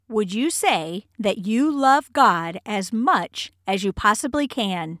Would you say that you love God as much as you possibly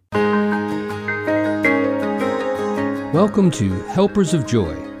can? Welcome to Helpers of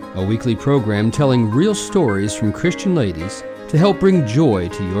Joy, a weekly program telling real stories from Christian ladies to help bring joy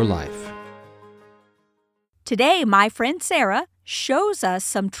to your life. Today, my friend Sarah shows us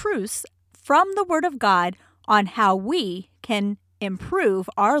some truths from the Word of God on how we can improve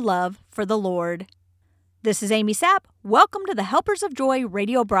our love for the Lord. This is Amy Sapp. Welcome to the Helpers of Joy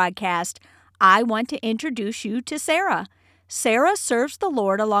radio broadcast. I want to introduce you to Sarah. Sarah serves the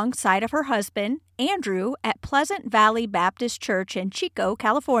Lord alongside of her husband, Andrew, at Pleasant Valley Baptist Church in Chico,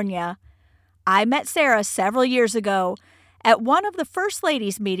 California. I met Sarah several years ago at one of the First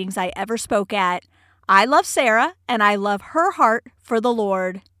Ladies meetings I ever spoke at. I love Sarah, and I love her heart for the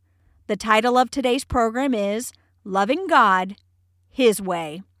Lord. The title of today's program is Loving God His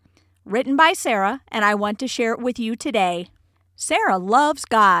Way, written by Sarah, and I want to share it with you today. Sarah loves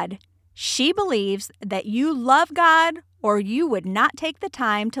God. She believes that you love God or you would not take the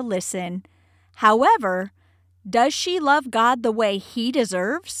time to listen. However, does she love God the way He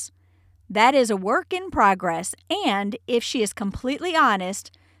deserves? That is a work in progress, and if she is completely honest,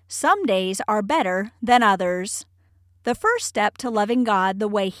 some days are better than others. The first step to loving God the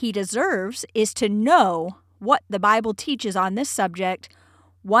way He deserves is to know what the Bible teaches on this subject.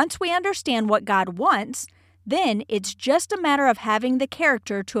 Once we understand what God wants, then it's just a matter of having the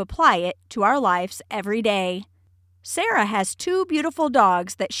character to apply it to our lives every day. Sarah has two beautiful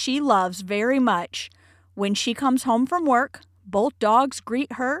dogs that she loves very much. When she comes home from work, both dogs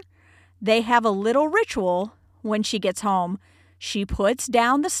greet her. They have a little ritual when she gets home. She puts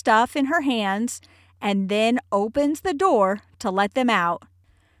down the stuff in her hands and then opens the door to let them out.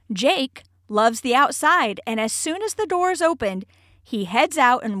 Jake loves the outside, and as soon as the door is opened, he heads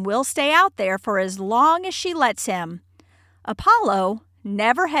out and will stay out there for as long as she lets him. Apollo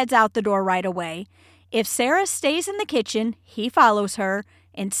never heads out the door right away. If Sarah stays in the kitchen, he follows her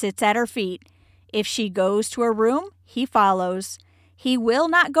and sits at her feet. If she goes to her room, he follows. He will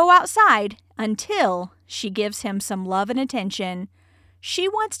not go outside until she gives him some love and attention. She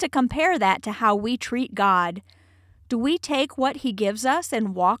wants to compare that to how we treat God. Do we take what He gives us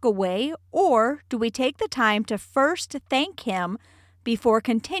and walk away, or do we take the time to first thank Him before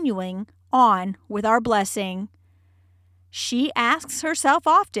continuing on with our blessing? She asks herself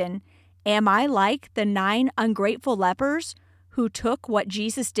often, am I like the 9 ungrateful lepers who took what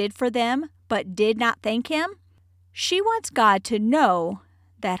Jesus did for them but did not thank Him? She wants God to know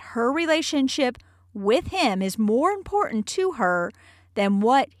that her relationship with Him is more important to her than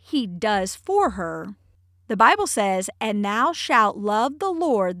what He does for her. The Bible says, "And thou shalt love the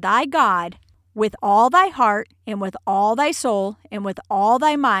Lord thy God with all thy heart, and with all thy soul, and with all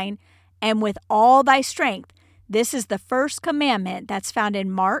thy mind, and with all thy strength." This is the first commandment that's found in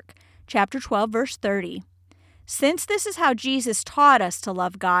Mark chapter 12, verse 30. Since this is how Jesus taught us to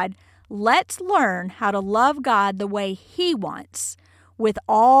love God, let's learn how to love God the way He wants, with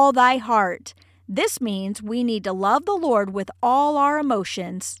all thy heart. This means we need to love the Lord with all our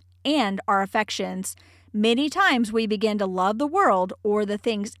emotions and our affections. Many times we begin to love the world or the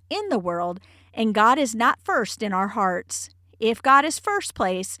things in the world, and God is not first in our hearts. If God is first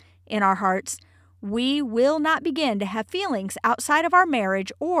place in our hearts, we will not begin to have feelings outside of our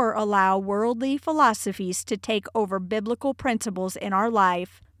marriage or allow worldly philosophies to take over biblical principles in our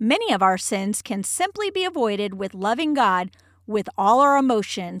life. Many of our sins can simply be avoided with loving God with all our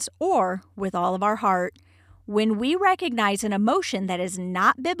emotions or with all of our heart. When we recognize an emotion that is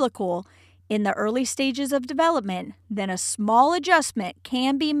not biblical in the early stages of development, then a small adjustment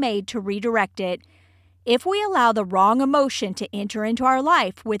can be made to redirect it. If we allow the wrong emotion to enter into our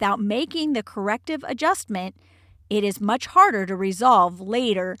life without making the corrective adjustment, it is much harder to resolve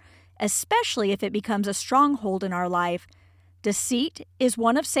later, especially if it becomes a stronghold in our life. Deceit is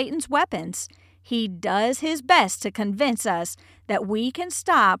one of Satan's weapons. He does his best to convince us that we can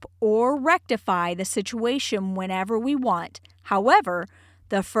stop or rectify the situation whenever we want. However,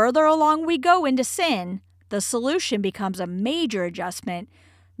 the further along we go into sin, the solution becomes a major adjustment.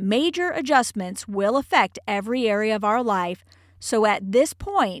 Major adjustments will affect every area of our life. So at this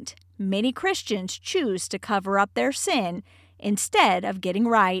point, many Christians choose to cover up their sin instead of getting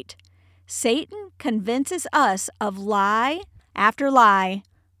right. Satan convinces us of lie after lie.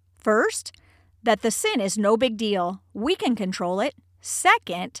 First, that the sin is no big deal. We can control it.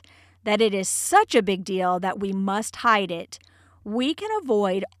 Second, that it is such a big deal that we must hide it. We can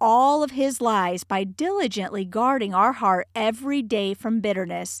avoid all of his lies by diligently guarding our heart every day from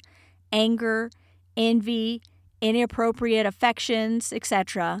bitterness, anger, envy, inappropriate affections,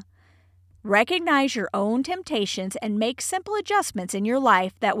 etc. Recognize your own temptations and make simple adjustments in your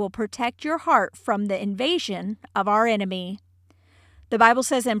life that will protect your heart from the invasion of our enemy. The Bible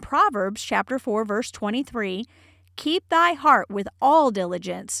says in Proverbs chapter 4, verse 23, "Keep thy heart with all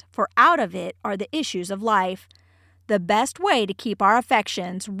diligence, for out of it are the issues of life." The best way to keep our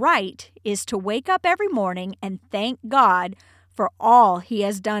affections right is to wake up every morning and thank God for all He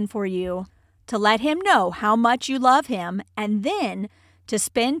has done for you, to let Him know how much you love Him, and then to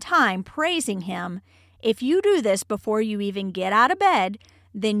spend time praising Him. If you do this before you even get out of bed,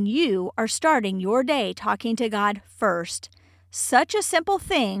 then you are starting your day talking to God first. Such a simple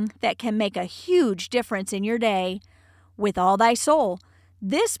thing that can make a huge difference in your day. With all thy soul.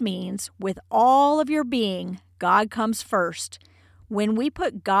 This means with all of your being, God comes first. When we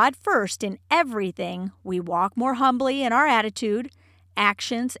put God first in everything, we walk more humbly in our attitude,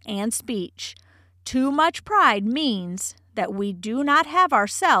 actions, and speech. Too much pride means that we do not have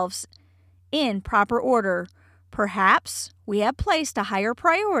ourselves in proper order. Perhaps we have placed a higher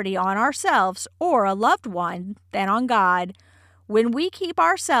priority on ourselves or a loved one than on God. When we keep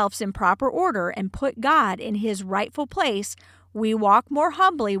ourselves in proper order and put God in His rightful place, we walk more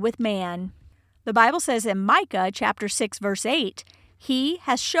humbly with man. The Bible says in Micah chapter 6, verse 8, "He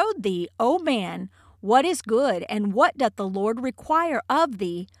has showed thee, O man, what is good, and what doth the Lord require of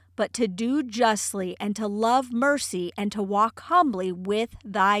thee, but to do justly, and to love mercy, and to walk humbly with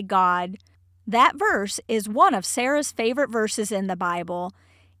thy God." That verse is one of Sarah's favorite verses in the Bible.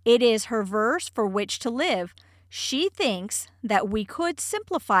 It is her verse for which to live. She thinks that we could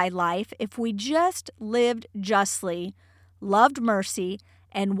simplify life if we just lived justly, loved mercy,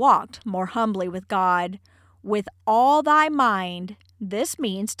 and walked more humbly with God. With all thy mind, this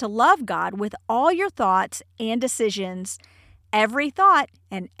means to love God with all your thoughts and decisions. Every thought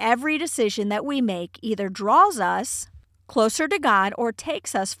and every decision that we make either draws us closer to God or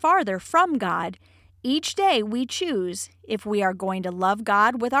takes us farther from God. Each day we choose if we are going to love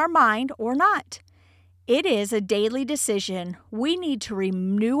God with our mind or not. It is a daily decision. We need to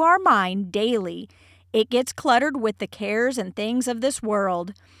renew our mind daily. It gets cluttered with the cares and things of this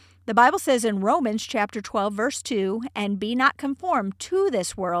world. The Bible says in Romans chapter 12, verse 2, "And be not conformed to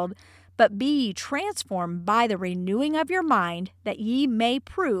this world, but be ye transformed by the renewing of your mind, that ye may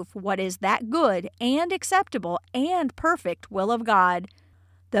prove what is that good and acceptable and perfect will of God."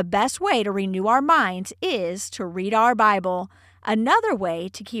 The best way to renew our minds is to read our Bible. Another way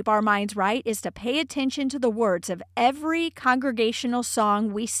to keep our minds right is to pay attention to the words of every congregational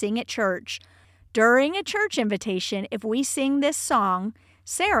song we sing at church. During a church invitation, if we sing this song,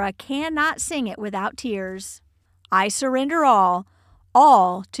 Sarah cannot sing it without tears. I surrender all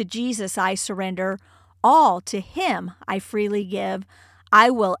to Jesus I surrender, all to Him I freely give. I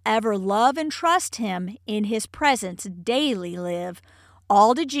will ever love and trust Him, in His presence daily live.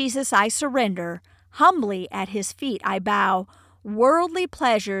 All to Jesus I surrender, humbly at His feet I bow. Worldly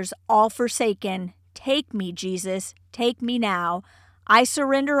pleasures all forsaken, take me, Jesus, take me now. I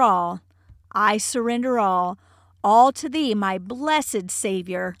surrender all to Thee, my blessed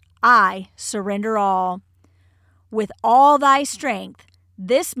Savior, I surrender all. With all thy strength,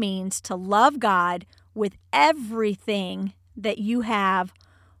 this means to love God with everything that you have.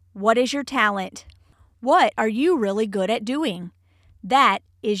 What is your talent? What are you really good at doing? That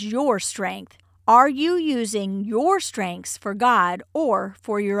is your strength. Are you using your strengths for God or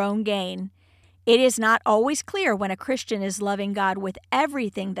for your own gain? It is not always clear when a Christian is loving God with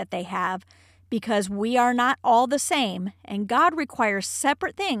everything that they have, because we are not all the same, and God requires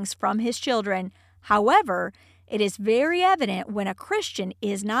separate things from His children. However, it is very evident when a Christian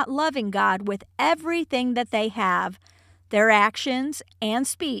is not loving God with everything that they have. Their actions and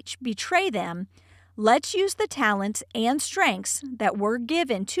speech betray them. Let's use the talents and strengths that were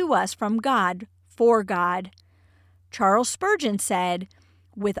given to us from God for God. Charles Spurgeon said,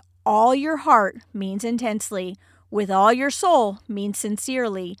 "With all your heart means intensely, with all your soul means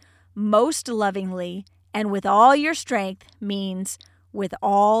sincerely, most lovingly, and with all your strength means with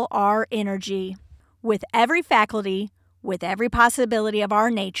all our energy, with every faculty, with every possibility of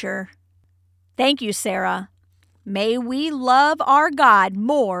our nature." Thank you, Sarah. May we love our God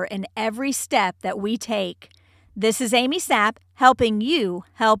more in every step that we take. This is Amy Sapp, helping you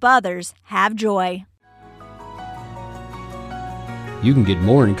help others have joy. You can get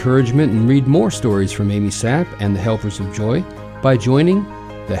more encouragement and read more stories from Amy Sapp and the Helpers of Joy by joining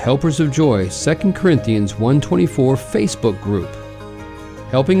the Helpers of Joy 2 Corinthians 1:24 Facebook group.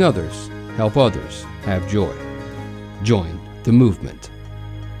 Helping others help others have joy. Join the movement.